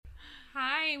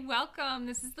Hi, welcome.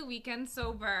 This is The Weekend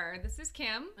Sober. This is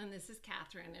Kim. And this is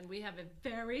Catherine, and we have a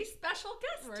very special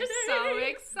guest We're today. so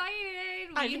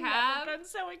excited. I've never been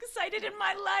so excited in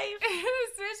my life.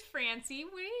 This is Francy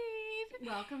Wade.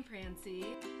 Welcome, Francy.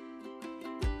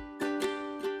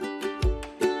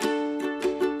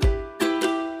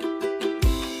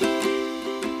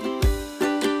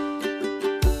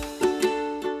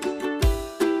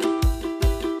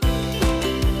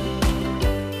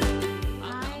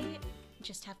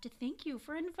 Have to thank you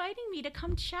for inviting me to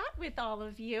come chat with all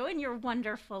of you and your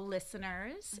wonderful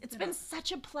listeners. It's been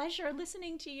such a pleasure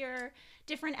listening to your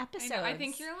different episodes. I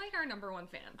think you're like our number one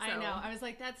fan. So. I know. I was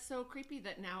like, that's so creepy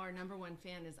that now our number one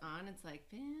fan is on. It's like,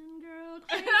 fangirl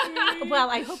crazy. Well,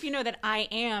 I hope you know that I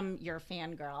am your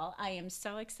fangirl. I am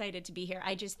so excited to be here.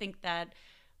 I just think that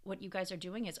what you guys are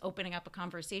doing is opening up a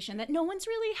conversation that no one's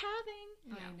really having.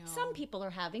 Yeah. I know. Some people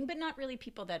are having, but not really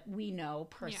people that we know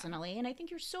personally. Yeah. And I think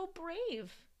you're so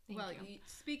brave. Thank you.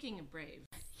 Speaking of brave.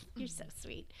 You're so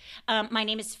sweet. My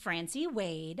name is Francy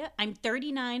Wade. I'm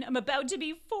 39. I'm about to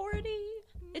be 40.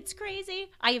 It's crazy.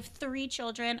 I have 3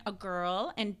 children, a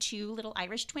girl and 2 little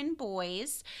Irish twin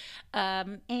boys.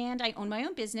 And I own my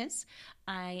own business.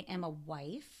 I am a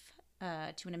wife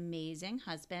to an amazing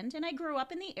husband. And I grew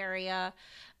up in the area.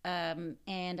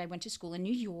 And I went to school in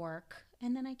New York.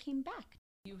 And then I came back.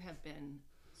 You have been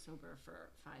sober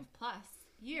for 5+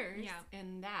 years. Yeah.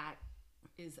 And that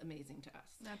is amazing to us.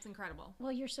 That's incredible.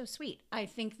 Well, you're so sweet. I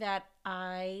think that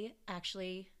I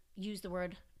actually use the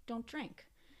word don't drink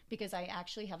because I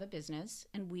actually have a business,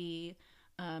 and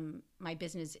my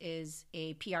business is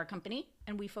a PR company,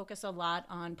 and we focus a lot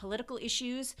on political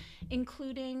issues,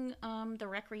 including the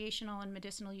recreational and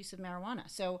medicinal use of marijuana.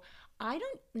 So I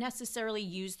don't necessarily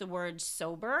use the word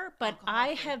sober, but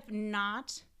I have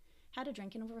not had a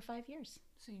drink in over 5 years.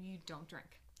 So you don't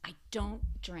drink? I don't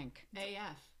drink.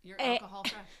 AF. You're alcohol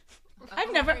fresh.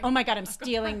 I've never, oh my God, I'm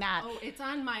stealing that. Oh, it's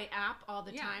on my app all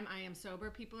the time. I am sober.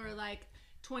 People are like,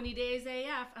 20 days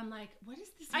AF. I'm like, what is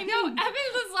this I mean? know. Evan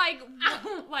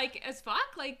was like as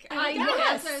fuck. Like, I know.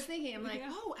 That's what I was thinking. I'm like,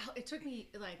 it took me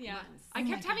like months. I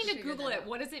kept having to Google it.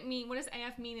 What does it mean? What does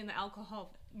AF mean in the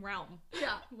alcohol realm?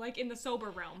 Yeah. Like in the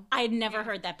sober realm. I had never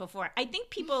heard that before. I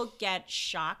think people get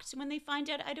shocked when they find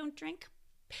out I don't drink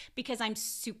because I'm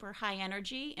super high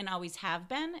energy and always have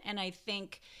been. And I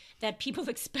think that people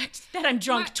expect that I'm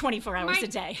drunk 24 hours a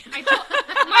day. I told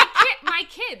my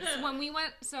kids, when we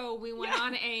went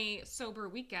on a sober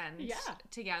weekend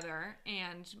together,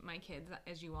 and my kids,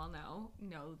 as you all know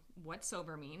what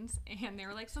sober means. And they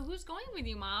were like, so who's going with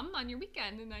you, Mom, on your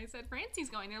weekend? And I said, Francy's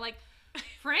going. They're like,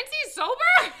 Francy's sober?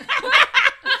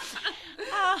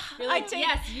 You're like,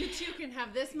 yes, you too can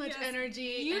have this much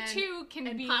energy. You too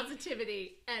can be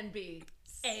positivity and be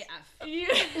AF.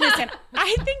 Listen,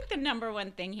 I think the number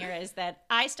one thing here is that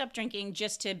I stopped drinking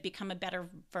just to become a better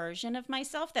version of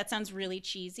myself. That sounds really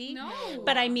cheesy. No.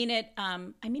 But I mean it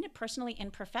personally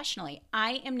and professionally.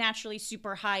 I am naturally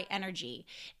super high energy.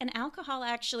 And alcohol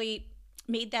actually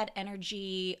made that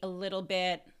energy a little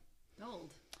bit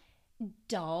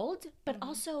dulled, but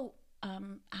also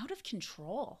out of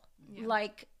control. Yeah.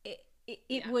 Like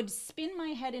it would spin my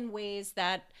head in ways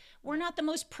that were not the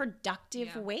most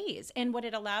productive ways. And what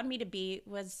it allowed me to be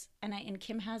was, and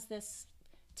Kim has this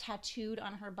tattooed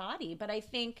on her body, but I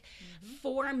think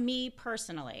for me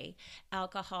personally,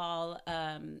 alcohol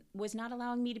was not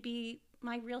allowing me to be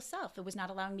my real self. It was not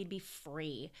allowing me to be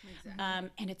free. Exactly.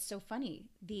 And it's so funny.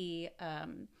 The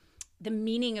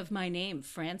meaning of my name,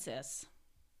 Francis,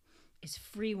 is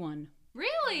free one.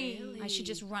 Really? I should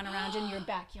just run around in your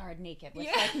backyard naked with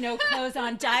like no clothes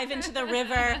on, dive into the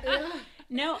river.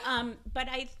 No, but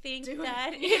I think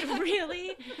that it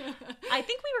really, I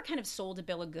think we were kind of sold a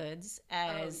bill of goods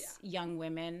as young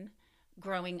women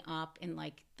growing up in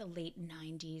like the late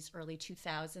 90s, early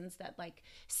 2000s, that like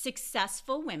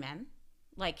successful women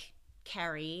like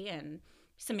Carrie and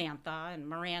Samantha and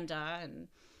Miranda and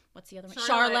what's the other one?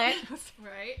 Charlotte.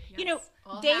 Right. Yes. You know,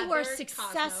 All they were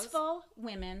successful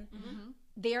women.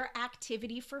 Their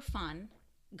activity for fun,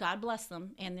 God bless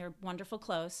them, and their wonderful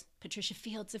clothes. Patricia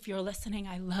Fields, if you're listening,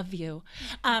 I love you.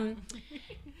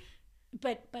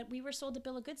 But we were sold a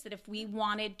bill of goods that if we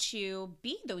wanted to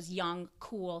be those young,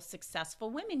 cool, successful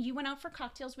women, you went out for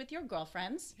cocktails with your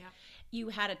girlfriends. Yeah. You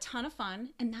had a ton of fun,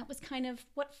 and that was kind of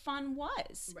what fun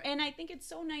was. Right. And I think it's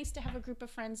so nice to have a group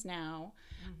of friends now,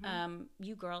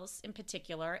 you girls in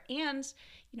particular. And,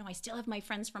 you know, I still have my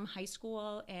friends from high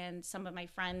school and some of my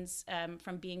friends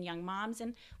from being young moms,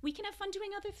 and we can have fun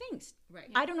doing other things. Right.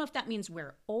 I don't know if that means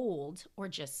we're old or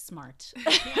just smart.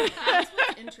 That's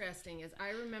what's interesting is I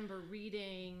remember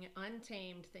reading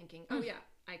Untamed thinking, oh yeah,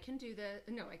 I can do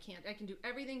no, I can't. I can do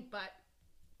everything but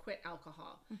quit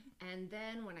alcohol. And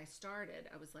then when I started,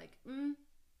 I was like,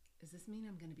 does this mean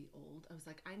I'm going to be old? I was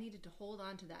like, I needed to hold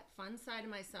on to that fun side of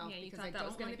myself because I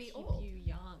don't want to be old. You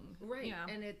young. Right. Yeah.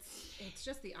 And it's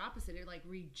just the opposite. It like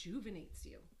rejuvenates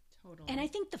you. Totally. And I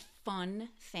think the fun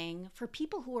thing for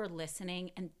people who are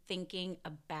listening and thinking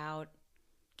about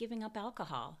giving up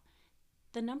alcohol,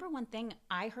 the number one thing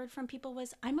I heard from people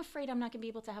was, I'm afraid I'm not going to be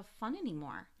able to have fun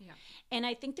anymore. Yeah. And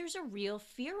I think there's a real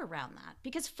fear around that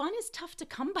because fun is tough to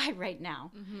come by right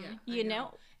now. Yeah, you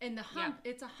know? And the hump,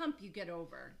 it's a hump you get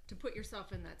over to put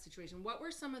yourself in that situation. What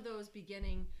were some of those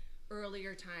beginning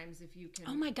earlier times, if you can?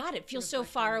 Oh my God, it feels so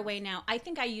far away now. I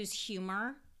think I use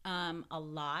humor a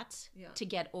lot to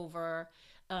get over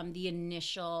the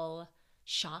initial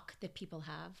shock that people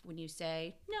have when you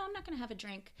say, no, I'm not going to have a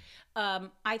drink.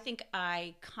 I think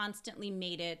I constantly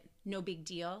made it no big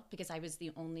deal because I was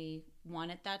the only one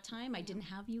at that time. I didn't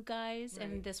have you guys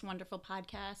and this wonderful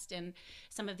podcast and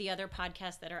some of the other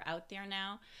podcasts that are out there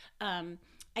now.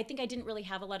 I think I didn't really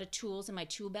have a lot of tools in my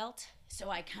tool belt. So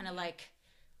I kind of like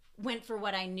went for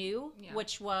what I knew,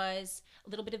 which was a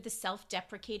little bit of the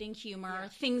self-deprecating humor,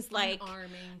 things like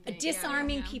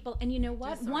disarming people. And you know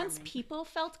what? Once people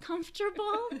felt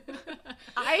comfortable,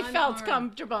 I felt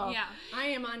comfortable. Yeah, I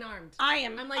am unarmed.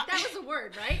 I'm like, that was a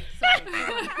word, right?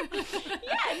 Sorry.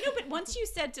 But once you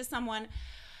said to someone,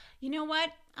 you know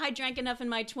what? I drank enough in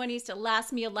my 20s to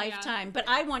last me a lifetime, but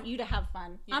I want you to have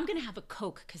fun. I'm going to have a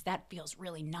Coke because that feels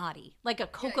really naughty. Like a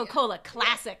Coca-Cola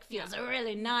classic feels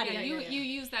really naughty. Yeah, you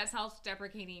use that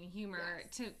self-deprecating humor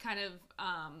to kind of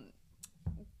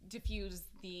diffuse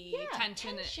the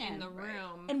tension in the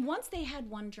room. And once they had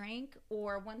one drink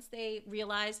or once they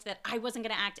realized that I wasn't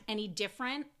going to act any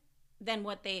different than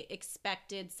what they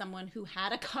expected someone who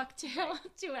had a cocktail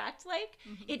to act like,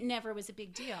 it never was a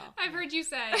big deal. I've heard you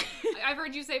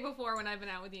say before when I've been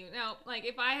out with you, no, like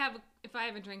if I have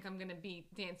a drink, I'm going to be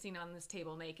dancing on this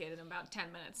table naked in about 10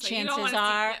 minutes. So chances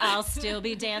are I'll still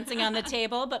be dancing on the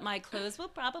table, but my clothes will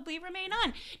probably remain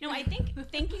on. No, I think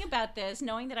thinking about this,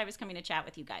 knowing that I was coming to chat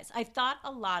with you guys, I thought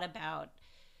a lot about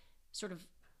sort of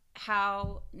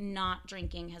how not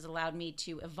drinking has allowed me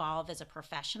to evolve as a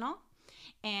professional.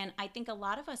 And I think a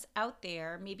lot of us out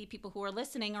there, maybe people who are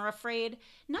listening, are afraid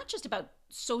not just about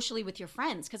socially with your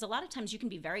friends, because a lot of times you can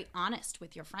be very honest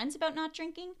with your friends about not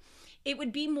drinking. It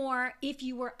would be more if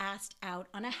you were asked out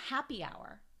on a happy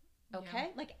hour,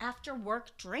 okay? Like after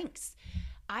work drinks.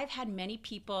 I've had many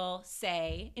people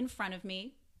say in front of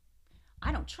me,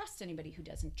 I don't trust anybody who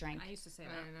doesn't drink. I used to say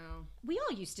that. I know. We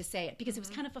all used to say it because it was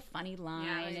kind of a funny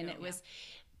line and it was...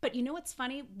 But you know what's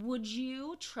funny? Would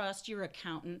you trust your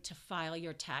accountant to file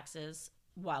your taxes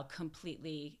while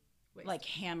completely like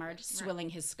hammered, swilling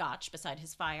his scotch beside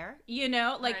his fire? You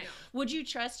know, like would you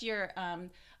trust your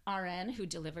RN who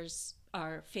delivers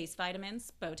our face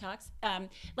vitamins, Botox?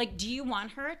 Like, do you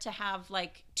want her to have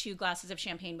like 2 glasses of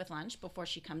champagne with lunch before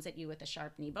she comes at you with a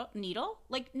sharp needle?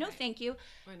 Like, no, thank you.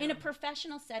 In a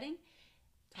professional setting,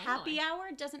 happy hour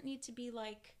doesn't need to be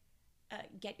like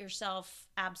get yourself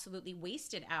absolutely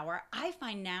wasted hour. I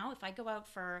find now if I go out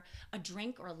for a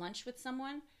drink or a lunch with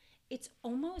someone, it's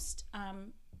almost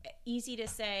easy to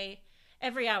say,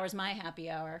 every hour is my happy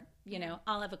hour, you know,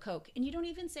 I'll have a Coke. And you don't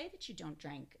even say that you don't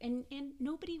drink. And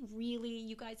nobody really,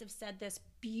 you guys have said this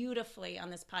beautifully on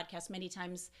this podcast many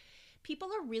times, people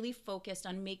are really focused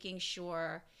on making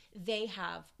sure they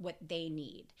have what they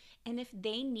need. And if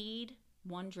they need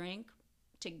one drink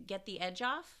to get the edge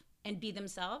off and be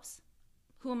themselves,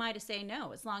 who am I to say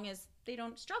no, as long as they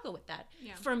don't struggle with that?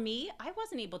 Yeah. For me, I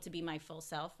wasn't able to be my full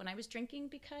self when I was drinking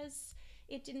because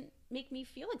it didn't make me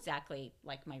feel exactly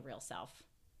like my real self.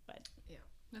 But yeah,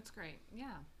 that's great.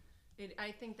 Yeah. I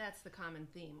think that's the common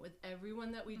theme with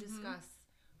everyone that we discuss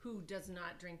who does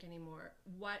not drink anymore.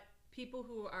 What people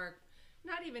who are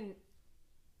not even,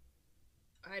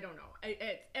 I don't know,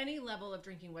 at any level of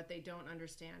drinking, what they don't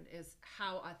understand is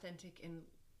how authentic and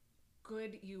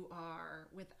good you are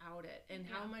without it, and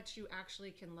how much you actually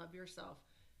can love yourself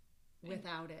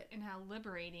without it, and how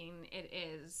liberating it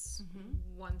is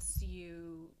once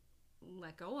you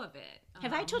let go of it.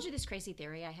 Have I told you this crazy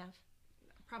theory I have?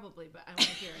 Probably, but I want to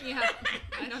hear it. Yeah,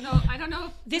 I don't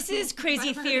know. This is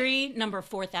crazy theory number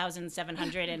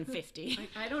 4,750.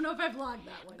 I don't know if I've logged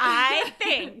that one. I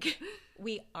think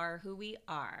we are who we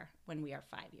are when we are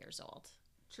 5 years old.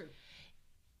 True.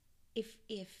 If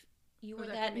you were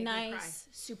that nice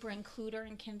super includer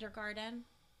in kindergarten,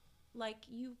 like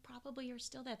you probably are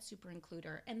still that super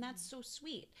includer, and that's so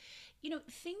sweet. You know,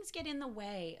 things get in the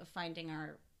way of finding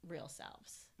our real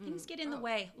selves. Things get in the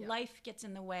way. Life gets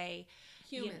in the way.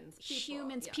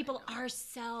 Humans, people,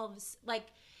 ourselves. Like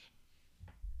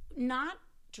not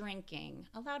drinking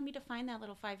allowed me to find that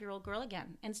little 5-year-old girl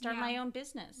again and start my own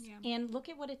business. Yeah. And look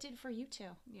at what it did for you two.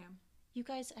 Yeah. You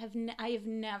guys I have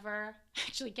never,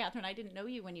 actually, Catherine, I didn't know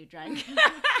you when you drank.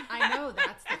 I know,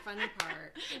 that's the funny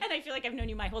part. And I feel like I've known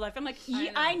you my whole life. I'm like,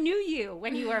 I knew you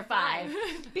when you were 5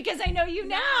 because I know you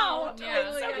now. Yeah.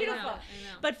 It's so beautiful. I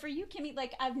know. But for you, Kimmy,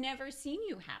 like, I've never seen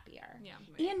you happier.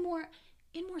 Yeah. And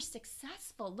more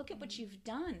successful. Look at what you've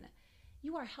done.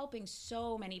 You are helping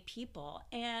so many people.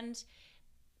 And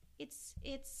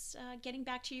it's getting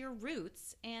back to your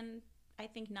roots, and I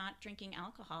think not drinking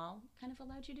alcohol kind of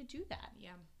allowed you to do that.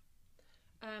 Yeah.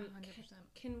 100%.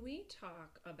 Can we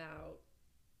talk about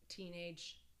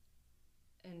teenage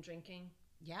and drinking?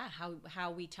 Yeah,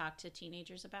 how we talk to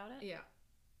teenagers about it? Yeah.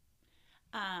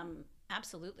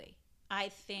 Absolutely. I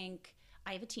think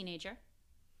I have a teenager.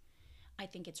 I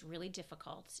think it's really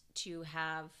difficult to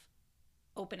have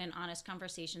open and honest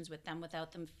conversations with them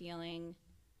without them feeling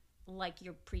like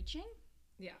you're preaching.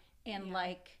 Yeah. And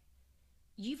like,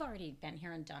 you've already been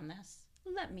here and done this.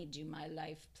 Let me do my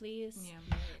life, please.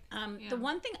 Yeah. The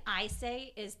one thing I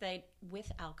say is that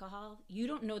with alcohol, you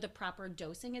don't know the proper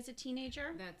dosing as a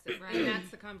teenager. That's it, right? And that's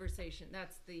the conversation.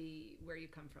 That's where you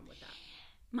come from with that.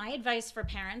 My advice for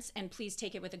parents, and please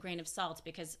take it with a grain of salt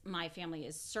because my family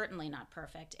is certainly not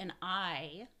perfect, and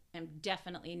I am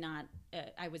definitely not,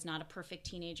 I was not a perfect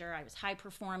teenager. I was high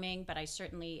performing, but I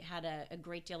certainly had a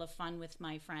great deal of fun with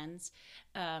my friends.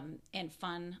 And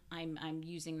fun, I'm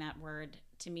using that word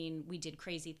to mean we did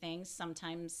crazy things.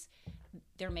 Sometimes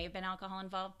there may have been alcohol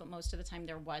involved, but most of the time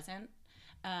there wasn't.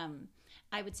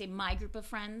 I would say my group of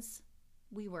friends,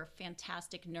 we were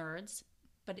fantastic nerds,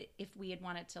 but if we had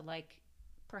wanted to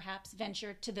perhaps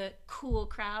venture to the cool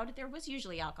crowd, there was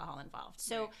usually alcohol involved.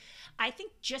 So I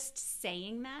think just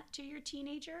saying that to your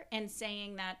teenager and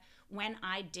saying that when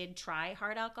I did try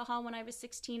hard alcohol when I was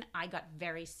 16, I got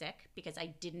very sick because I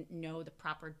didn't know the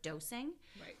proper dosing.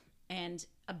 Right. And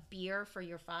a beer for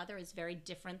your father is very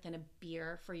different than a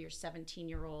beer for your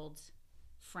 17-year-old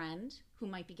friend who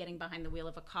might be getting behind the wheel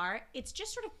of a car. It's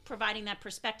just sort of providing that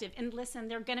perspective. And listen,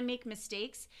 they're going to make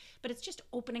mistakes, but it's just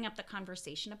opening up the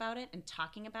conversation about it and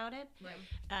talking about it.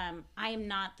 Right. I am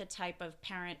not the type of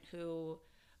parent who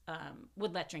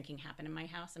would let drinking happen in my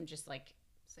house. I'm just like,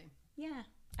 same. Yeah,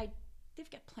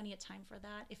 they've got plenty of time for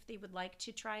that. If they would like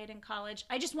to try it in college,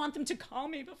 I just want them to call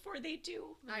me before they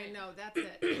do. I know, that's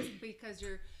it. because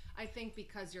you're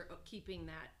keeping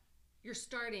that. You're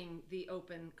starting the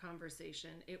open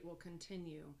conversation. It will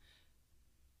continue.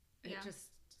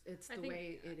 It's the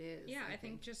way it is. Yeah, I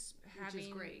think just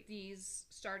having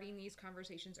starting these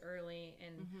conversations early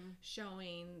and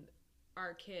showing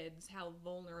our kids how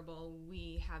vulnerable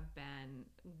we have been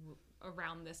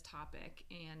around this topic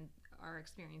and our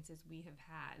experiences we have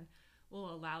had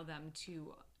will allow them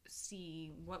to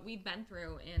see what we've been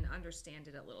through and understand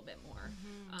it a little bit more,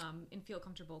 and feel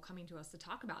comfortable coming to us to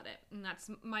talk about it. And that's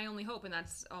my only hope, and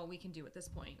that's all we can do at this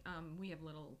point. We have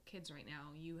little kids right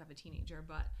now. You have a teenager,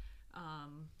 but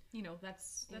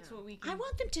that's what we can. I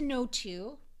want them to know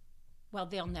too. Well,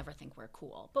 they'll never think we're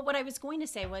cool. But what I was going to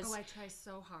say was... Oh, I try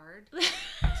so hard.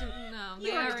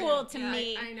 You are cool to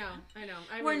me. I know.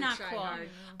 We're not cool. Hard.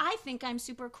 I think I'm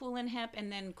super cool and hip, and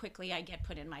then quickly I get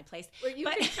put in my place. Well, you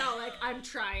can tell, I'm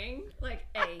trying.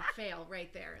 Fail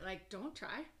right there. Don't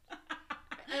try.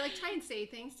 I try and say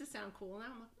things to sound cool, and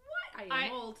I'm like, what? I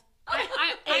am old.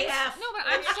 AF. No, but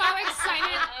I'm so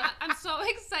excited. I'm so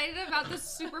excited about the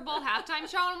Super Bowl halftime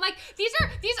show. I'm like,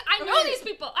 I know these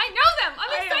people. I know them.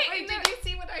 I'm excited. Did you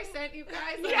see what I sent you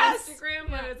guys on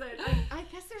Instagram? What is it? I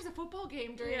guess there's a football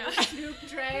game during Snoop,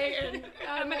 Dre, and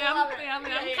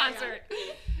Eminem concert.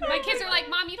 My kids are like,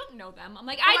 Mom, you don't know them. I'm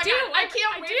like, I do. I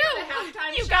can't wait for the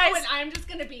halftime show, guys, and I'm just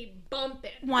gonna be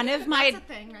bumping. That's a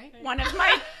thing, right?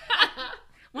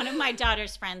 One of my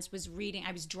daughter's friends was reading.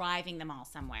 I was driving them all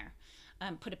somewhere.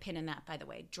 Put a pin in that, by the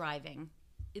way. Driving.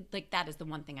 That is the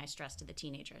one thing I stress to the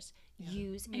teenagers. Yeah.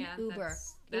 Use an Uber.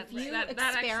 If you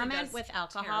experiment with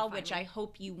alcohol, which I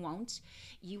hope you won't,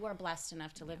 you are blessed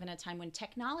enough to live in a time when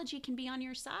technology can be on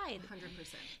your side.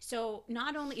 100%. So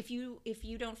not only if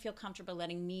you don't feel comfortable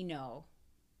letting me know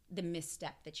the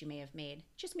misstep that you may have made,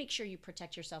 just make sure you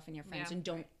protect yourself and your friends and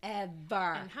don't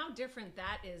ever. And how different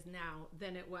that is now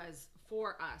than it was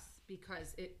for us,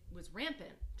 because it was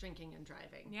rampant, drinking and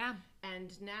driving. Yeah.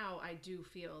 And now I do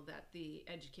feel that the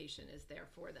education is there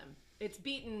for them. It's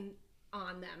beaten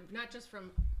on them, not just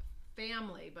from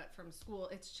family, but from school.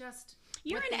 It's just...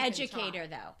 You're an educator,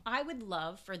 though. I would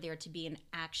love for there to be an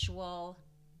actual,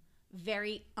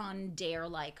 very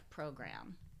undare-like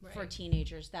program for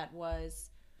teenagers that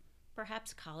was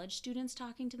perhaps college students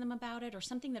talking to them about it, or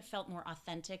something that felt more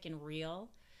authentic and real.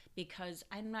 because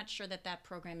I'm not sure that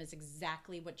program is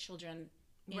exactly what children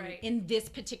in this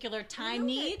particular time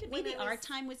need. Maybe our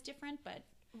time was different, but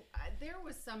there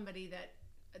was somebody that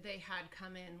they had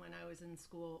come in when I was in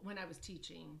school, when I was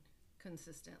teaching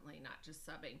consistently, not just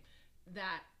subbing,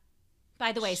 that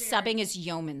by the way, subbing is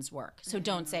yeoman's work, so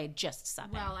don't say just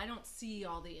subbing. Well, I don't see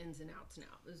all the ins and outs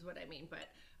now, is what I mean. But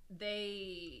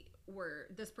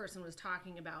this person was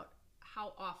talking about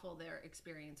how awful their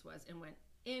experience was and went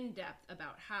in depth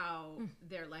about how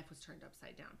their life was turned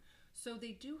upside down. So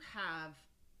they do have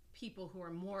people who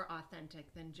are more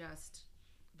authentic than just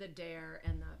the dare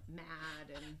and the mad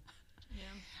and...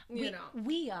 Yeah.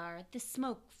 We are the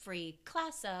smoke-free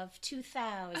class of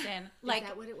 2000. Is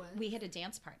that what it was? We had a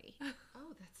dance party.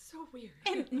 Oh, that's so weird.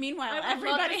 And meanwhile, I would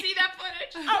love to see that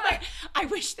footage. Oh my! I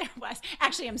wish there was.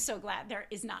 Actually, I'm so glad there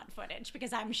is not footage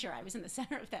because I'm sure I was in the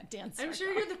center of that dance. I'm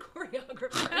sure you're the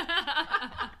choreographer.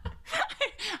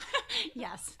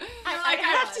 Yes, I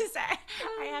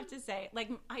have to say, like,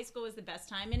 high school was the best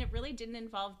time, and it really didn't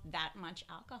involve that much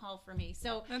alcohol for me.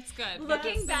 So that's good.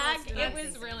 Looking back, it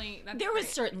was really there was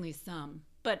certainly some,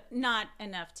 but not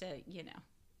enough to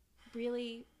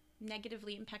really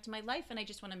negatively impact my life. And I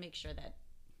just want to make sure that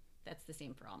that's the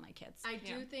same for all my kids. I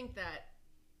do think that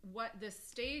what the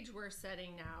stage we're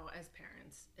setting now as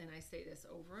parents, and I say this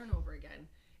over and over again,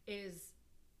 is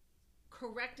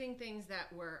correcting things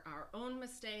that were our own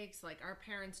mistakes, like our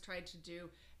parents tried to do.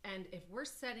 And if we're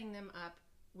setting them up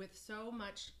with so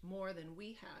much more than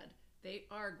we had, they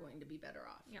are going to be better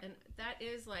off. Yep. And that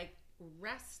is like,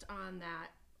 rest on that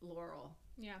laurel.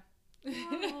 Yeah.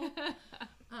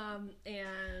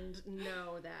 And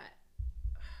know that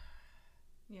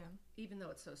even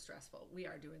though it's so stressful,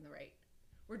 we're doing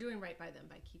right by them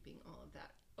by keeping all of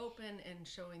that open and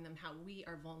showing them how we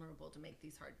are vulnerable to make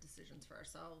these hard decisions for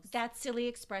ourselves. That silly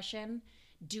expression,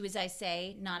 do as I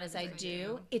say, not as I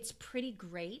do. It's pretty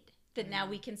great that now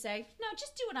we can say, no,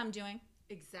 just do what I'm doing.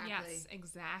 Exactly. Yes,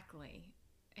 exactly.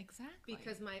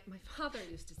 Because my father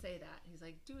used to say that. He's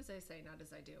like, do as I say, not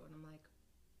as I do. And I'm like,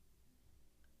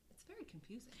 it's very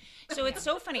confusing. So it's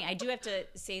so funny. I do have to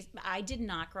say, I did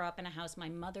not grow up in a house. My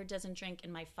mother doesn't drink,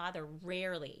 and my father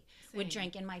rarely would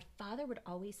drink. And my father would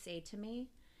always say to me,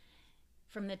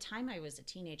 from the time I was a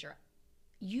teenager,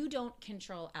 you don't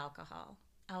control alcohol.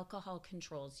 Alcohol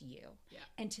controls you. Yeah.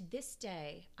 And to this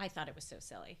day, I thought it was so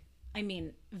silly. I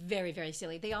mean, very, very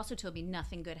silly. They also told me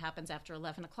nothing good happens after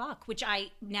 11 o'clock, which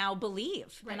I now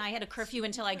believe. Right. And I had a curfew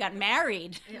until I got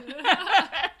married.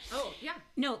 Yeah. Oh, yeah.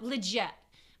 No, legit.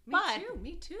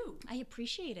 Me too. I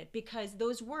appreciate it because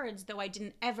those words, though I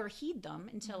didn't ever heed them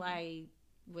until I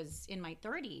was in my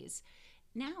 30s,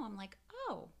 now I'm like,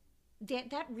 oh,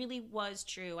 that really was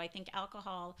true. I think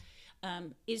alcohol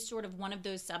is sort of one of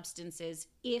those substances,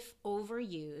 if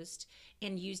overused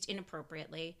and used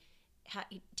inappropriately,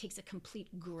 it takes a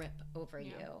complete grip over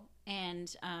you.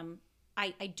 And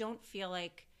I don't feel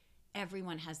like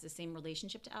everyone has the same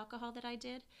relationship to alcohol that I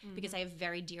did, because I have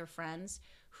very dear friends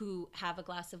who have a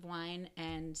glass of wine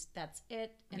and that's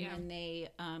it. And then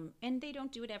they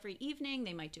don't do it every evening.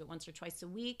 They might do it once or twice a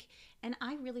week. And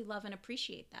I really love and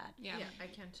appreciate that. Yeah, I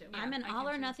can too. I'm an all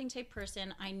or nothing type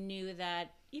person. I knew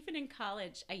that even in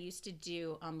college, I used to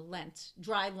do Lent,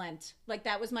 dry Lent. Like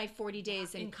that was my 40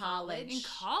 days in college. In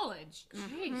college?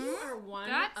 Jeez. You are one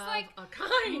That's of like a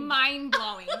kind.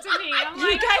 Mind-blowing to me. I'm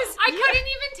like, I couldn't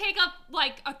even take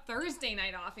a Thursday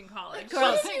night off in college.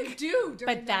 Girls, what do you do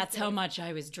during but that's how much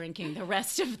I was drinking the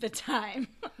rest of the time.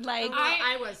 Like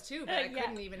I was too, but I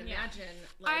couldn't even imagine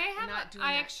not doing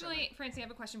that. Francie, I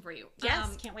have a question for you.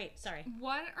 Yes, can't wait. Sorry.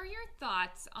 What are your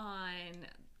thoughts on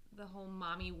the whole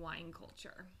mommy wine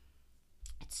culture?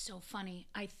 It's so funny.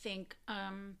 I think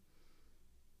did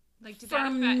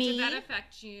that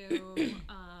affect you?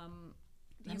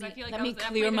 Let me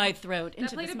clear my throat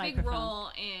into this microphone. That played a big role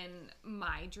in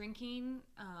my drinking,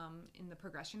 in the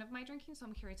progression of my drinking. So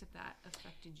I'm curious if that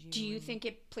affected you. Do you think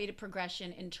it played a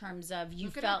progression in terms of you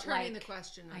Look felt at like? The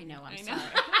question. I know. I'm sorry.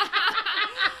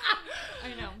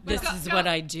 I know. This is what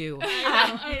I do.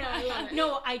 I love it.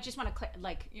 No, I just want to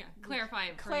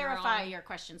clarify your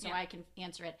question so I can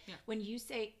answer it. Yeah. When you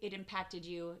say it impacted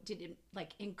you, did it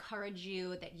encourage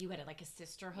you that you had a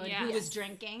sisterhood who was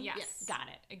drinking? Yes. Got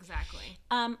it. Exactly.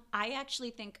 I actually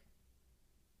think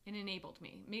it enabled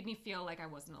me, made me feel like I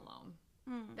wasn't alone.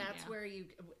 That's where you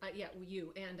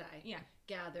and I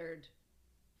gathered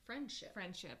friendships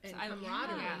and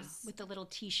camaraderie. With the little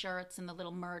T-shirts and the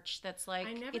little merch that's like,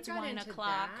 it's got 1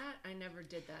 o'clock. I never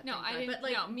did that. No, I didn't.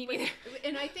 No, me neither.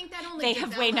 And I think that only they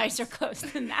have way nicer clothes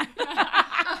than that.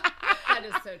 That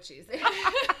is so cheesy.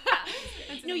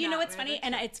 No, you know what's funny?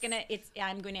 And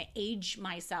I'm going to age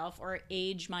myself or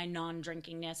age my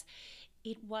non-drinkingness.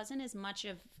 It wasn't as much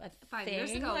of a 5 thing.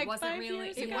 years ago. Like wasn't really.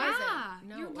 It Yeah, wasn't.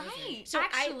 No, you're it wasn't. right. So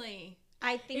actually,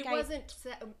 I think it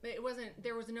wasn't.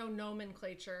 There was no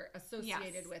nomenclature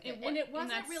associated with it, and it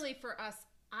wasn't really for us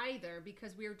either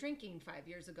because we were drinking 5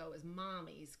 years ago as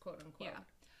mommies, quote unquote. Yeah.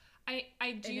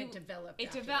 I do. And it developed.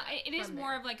 It is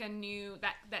more of like a new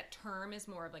that term is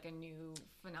more of like a new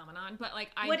phenomenon. But like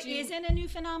what isn't a new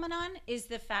phenomenon is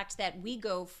the fact that we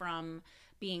go from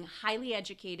being highly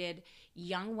educated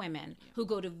young women who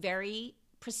go to very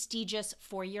prestigious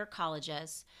 4-year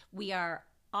colleges. We are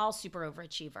all super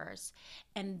overachievers,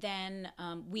 and then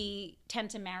we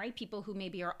tend to marry people who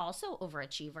maybe are also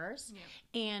overachievers,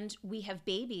 and we have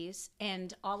babies,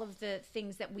 and all of the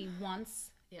things that we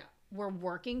once were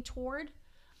working toward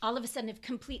all of a sudden have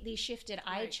completely shifted.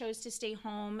 Right. I chose to stay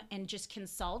home and just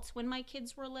consult when my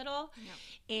kids were little.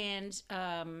 And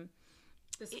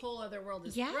this whole other world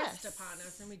is thrust upon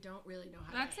us and we don't really know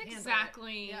how to handle it. That's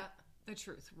exactly the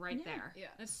truth there. Yeah.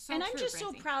 That's so and true, I'm just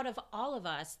Francy. so proud of all of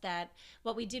us that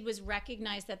what we did was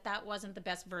recognize that wasn't the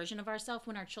best version of ourselves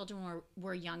when our children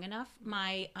were young enough.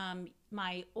 My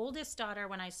oldest daughter,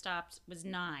 when I stopped, was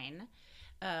 9.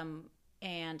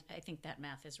 And I think that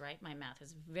math is right. My math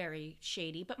is very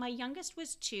shady. But my youngest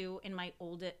was 2, and my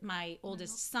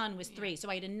oldest son was 3. So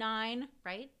I had a 9,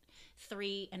 right?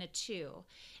 3 and a 2.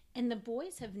 And the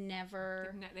boys have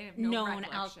never they have no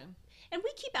recollection. And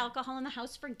we keep alcohol in the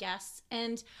house for guests.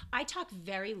 And I talk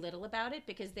very little about it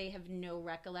because they have no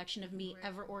recollection of me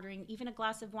ever ordering even a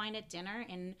glass of wine at dinner.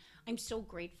 And I'm so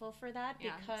grateful for that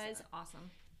because that's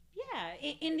awesome.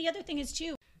 Yeah. And the other thing is,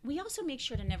 too, we also make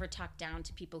sure to never talk down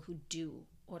to people who do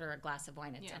order a glass of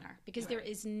wine at dinner because there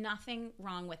is nothing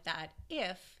wrong with that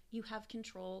if you have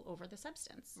control over the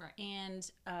substance. Right.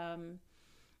 And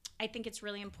I think it's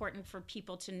really important for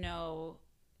people to know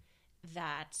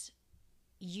that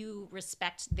you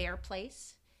respect their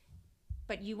place,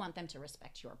 but you want them to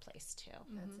respect your place too.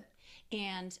 That's it.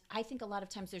 And I think a lot of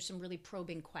times there's some really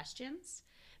probing questions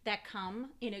that come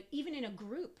even in a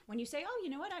group when you say, oh, you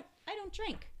know what, I don't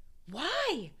drink.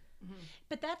 Why? Mm-hmm.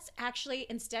 But that's actually,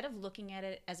 instead of looking at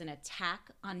it as an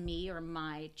attack on me or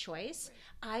my choice,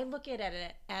 I look at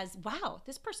it as, wow,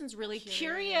 this person's really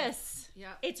curious.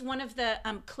 Yeah. It's one of the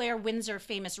Claire Windsor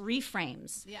famous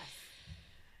reframes. Yes.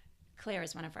 Claire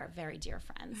is one of our very dear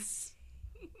friends,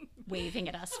 waving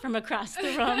at us from across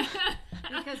the room.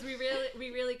 Because we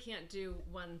really can't do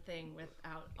one thing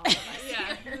without all of us.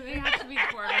 Yeah, they have to be the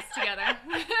 4 of us together.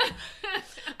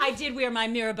 I did wear my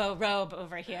Mirabeau robe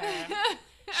over here.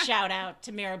 Shout out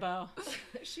to Mirabeau.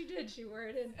 She did. She wore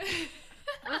it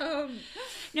in.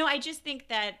 No, I just think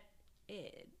that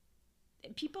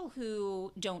people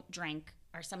who don't drink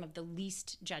are some of the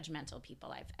least judgmental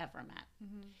people I've ever met.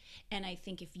 Mm-hmm. And I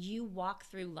think if you walk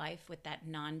through life with that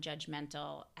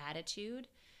non-judgmental attitude,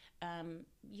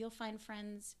 you'll find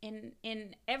friends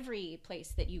in every place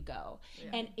that you go.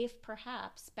 Yeah. And if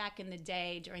perhaps back in the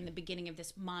day, during the beginning of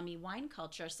this mommy wine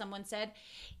culture, someone said,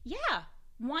 yeah,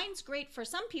 wine's great for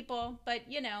some people, but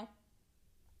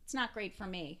it's not great for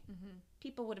me. Mm-hmm.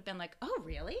 People would have been like, oh,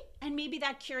 really? And maybe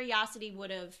that curiosity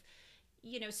would have,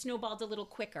 snowballed a little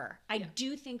quicker. I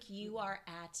do think you are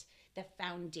at the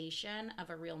foundation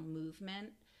of a real movement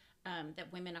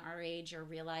that women our age are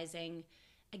realizing.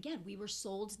 Again, we were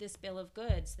sold this bill of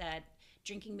goods that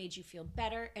drinking made you feel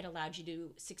better. It allowed you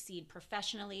to succeed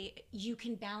professionally. You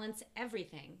can balance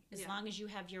everything as long as you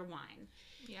have your wine.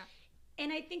 Yeah.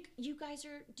 And I think you guys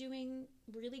are doing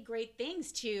really great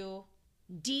things to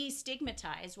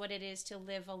destigmatize what it is to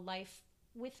live a life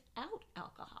without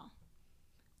alcohol.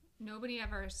 Nobody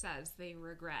ever says they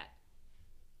regret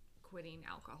quitting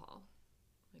alcohol.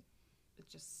 Like, it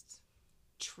just...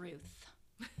 Truth.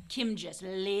 Kim just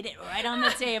laid it right on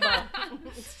the table.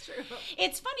 It's true.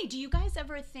 It's funny. Do you guys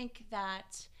ever think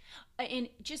that in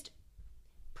just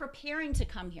preparing to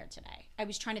come here today, I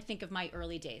was trying to think of my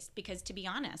early days because, to be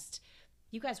honest,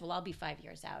 you guys will all be 5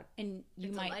 years out, and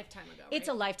it's a lifetime ago. It's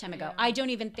a lifetime ago. I don't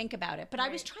even think about it. But I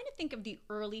was trying to think of the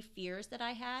early fears that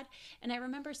I had, and I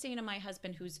remember saying to my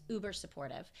husband, who's uber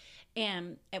supportive,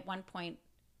 and at one point,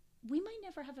 we might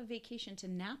never have a vacation to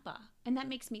Napa, and that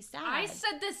makes me sad. I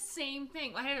said the same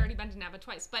thing. I had already been to Napa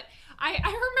twice, but I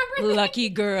remember lucky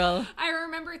girl. I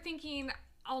remember thinking,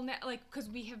 because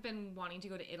we have been wanting to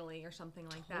go to Italy or something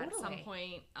like that at some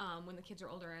point when the kids are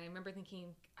older, and I remember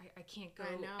thinking, I can't go.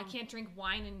 I can't drink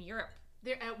wine in Europe.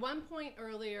 There at one point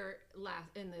earlier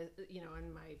in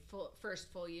my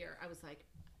first full year, I was like,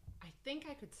 I think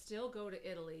I could still go to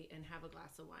Italy and have a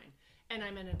glass of wine. And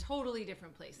I'm in a totally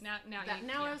different place. Now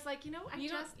I was like, because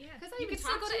I even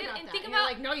talked to you about that. You're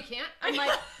like, no, you can't. I'm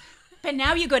like, but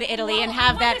now you go to Italy and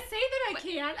have that. I say that I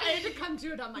can't. I had to come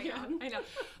to it on my own. I know.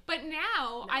 But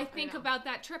now I think about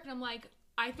that trip and I'm like,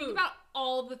 I think about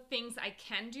all the things I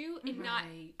can do and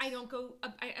I don't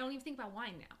even think about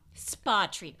wine now. Spa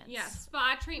treatments. Yeah,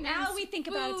 spa treatments. Now we think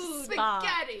about spa.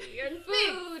 Spaghetti and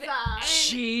food. And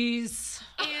cheese.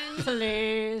 And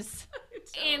please.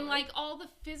 And like all the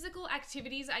physical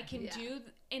activities I can do,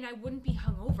 and I wouldn't be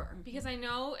hungover because I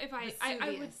know if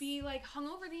I would be like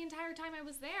hungover the entire time I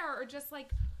was there, or just like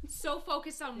so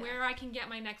focused on where I can get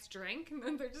my next drink, and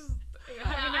then they're just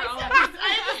having their own.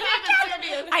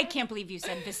 I can't believe you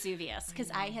said Vesuvius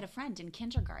because I had a friend in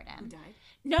kindergarten. Who died?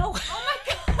 No. Oh my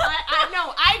God.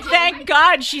 I did. Thank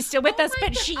God she's still with us,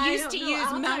 but she used to use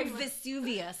I'll Mount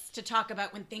Vesuvius to talk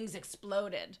about when things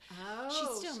exploded. Oh.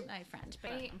 She's still my friend.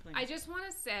 But I just want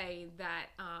to say that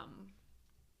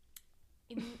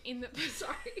in the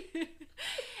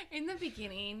in the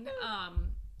beginning,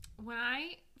 when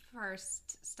I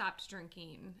first stopped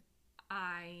drinking,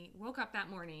 I woke up that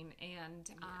morning and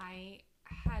I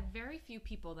had very few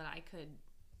people that I could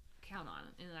count on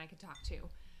and that I could talk to.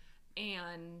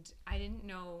 And I didn't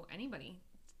know anybody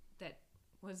that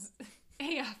was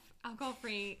AF,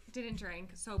 alcohol-free, didn't drink,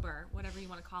 sober, whatever you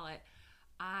want to call it.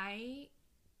 I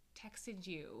texted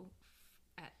you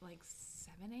at like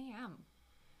 7 a.m.,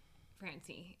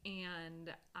 Francie,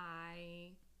 and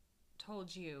I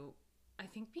told you, I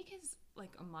think because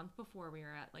like a month before we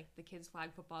were at like the kids'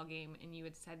 flag football game and you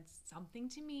had said something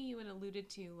to me, you had alluded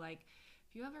to like,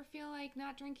 if you ever feel like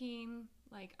not drinking,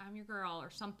 like I'm your girl or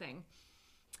something.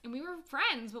 And we were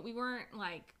friends, but we weren't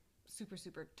like super,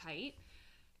 super tight.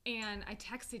 And I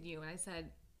texted you and I said,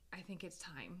 I think it's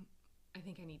time. I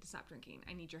think I need to stop drinking.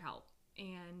 I need your help.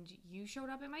 And you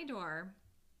showed up at my door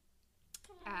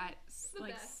at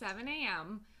like 7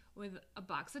 a.m. with a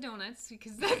box of donuts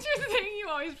because that's your thing. You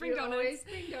always bring donuts. Always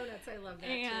bring donuts. I love that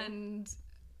and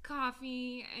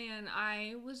coffee. And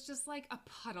I was just like a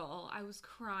puddle. I was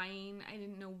crying. I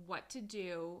didn't know what to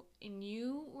do. And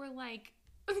you were like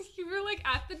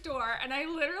at the door, and I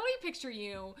literally picture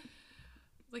you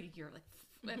like you're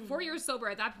like 4 years sober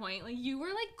at that point. Like you were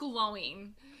like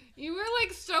glowing. You were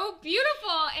like so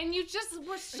beautiful, and you just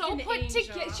were so like put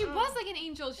together. She was like an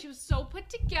angel. She was so put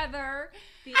together.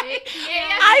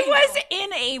 I was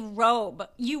in a robe.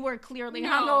 You were clearly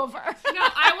hungover. No,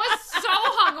 I was so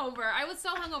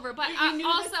hungover. But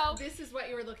also, this is what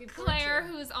you were looking for. Claire,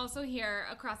 who is also here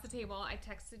across the table, I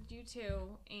texted you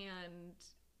too, and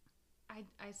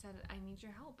I said, I need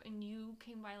your help. And you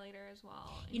came by later as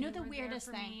well. You know the weirdest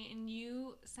thing? And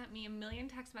you sent me a million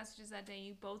text messages that day.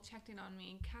 You both checked in on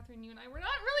me. Catherine, you and I were not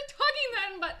really talking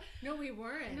then, but... No, we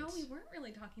weren't. No, we weren't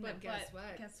really talking then.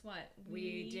 But guess what?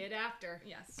 We did after.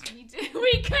 Yes, we did.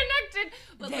 We connected.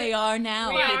 But they are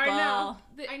now,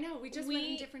 people. I know. We just went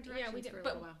in different directions for a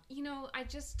little while. You know, I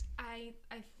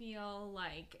feel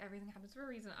like everything happens for a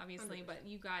reason, obviously, 100%. But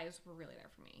you guys were really there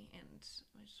for me, and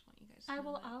I just want you guys to know I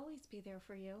will always be there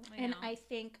for you. And I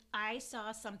think I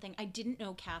saw something. I didn't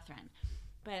know Catherine,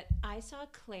 but I saw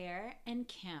Claire and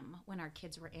Kim when our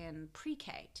kids were in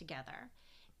pre-K together.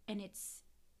 And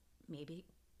maybe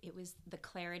it was the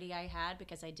clarity I had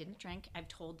because I didn't drink. I've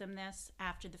told them this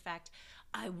after the fact.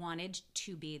 I wanted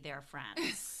to be their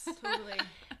friends. Totally.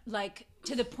 Like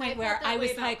to the point where I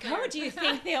was like, Claire. Oh, do you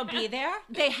think they'll be there?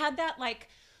 They had that like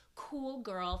cool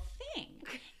girl thing.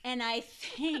 And I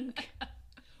think...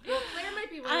 Well, Claire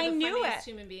might be one of the funniest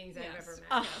human beings I've ever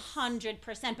met.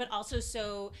 100%, but also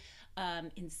so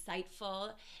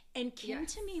insightful. And Kim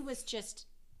to me was just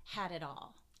had it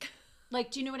all.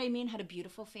 Like, do you know what I mean? Had a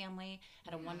beautiful family,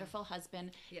 had a wonderful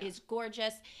husband, is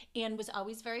gorgeous, and was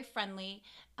always very friendly.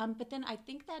 But then I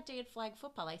think that day at flag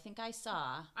football, I think I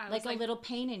saw like a little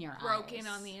pain in your eyes. Broken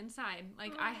on the inside.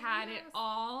 Like I had it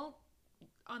all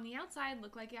on the outside,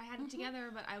 looked like I had it together,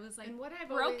 but I was like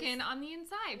broken on the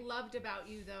inside. Loved about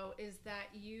you though is that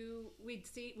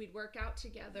we'd work out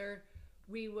together,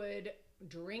 we would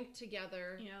drink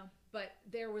together, but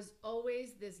there was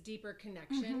always this deeper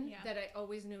connection that I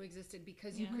always knew existed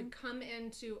because you could come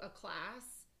into a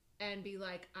class and be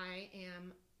like, I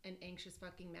am an anxious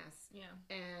fucking mess,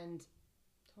 and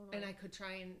I could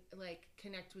try and like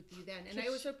connect with you then, and I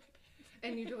was so.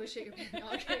 And you'd always shit your pants.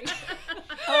 Okay.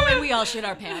 Oh, and we all shit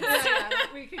our pants.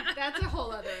 That's a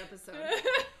whole other episode.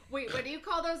 Wait, what do you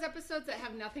call those episodes that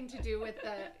have nothing to do with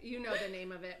you know the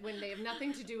name of it, when they have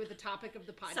nothing to do with the topic of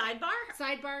the podcast?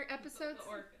 Sidebar episodes? The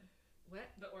orphan. What?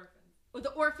 The orphan. Oh,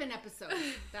 the orphan episode.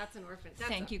 That's an orphan.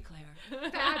 Thank you,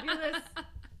 Claire. Fabulous.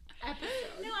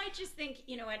 episode. No, I just think,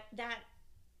 you know what,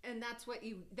 and that's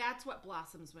what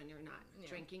blossoms when you're not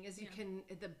drinking is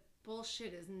the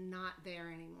bullshit is not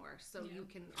there anymore, so you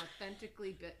can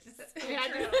authentically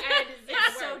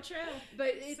it's so true.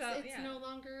 But it's no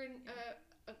longer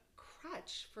a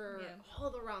crutch for all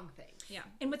the wrong things. Yeah.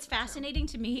 And what's fascinating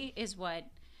to me is what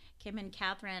Kim and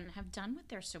Catherine have done with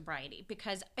their sobriety,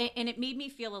 and it made me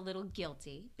feel a little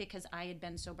guilty because I had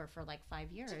been sober for like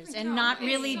 5 years and not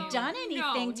really done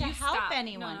anything to help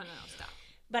anyone. No, stop.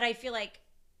 But I feel like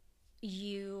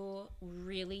you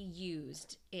really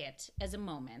used it as a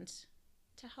moment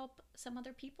to help some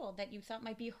other people that you thought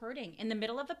might be hurting in the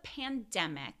middle of a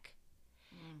pandemic,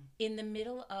 in the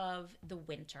middle of the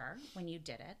winter when you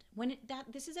did it.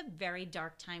 This is a very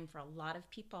dark time for a lot of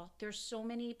people. There's so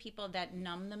many people that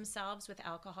numb themselves with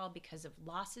alcohol because of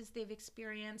losses they've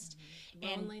experienced,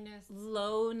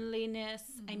 loneliness.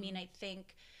 I mean, I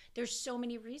think there's so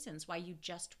many reasons why you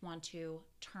just want to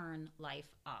turn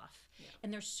life off. Yeah.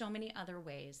 And there's so many other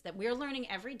ways that we're learning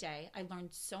every day. I learned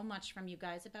so much from you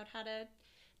guys about how to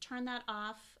turn that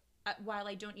off. While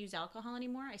I don't use alcohol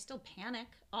anymore, I still panic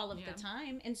all of the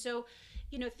time. And so,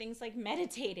 you know, things like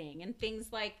meditating and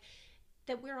things like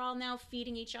that we're all now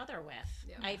feeding each other with.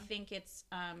 Yeah. I think it's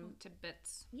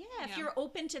tidbits. Yeah, if you're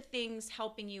open to things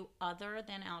helping you other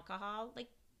than alcohol, like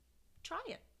try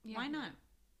it. Yeah. Why not?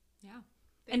 Yeah.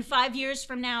 And 5 years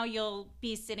from now, you'll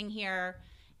be sitting here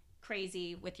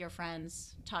crazy with your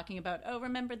friends talking about, oh,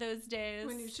 remember those days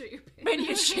when you shit your pants. When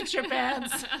you shit your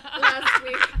pants last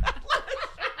week.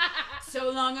 So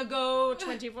long ago,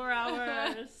 24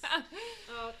 hours.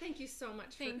 Oh, thank you so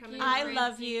much for coming. I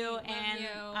love you, and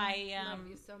I love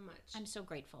you so much. I'm so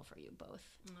grateful for you both,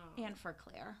 and for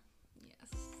Claire.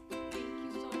 Yes.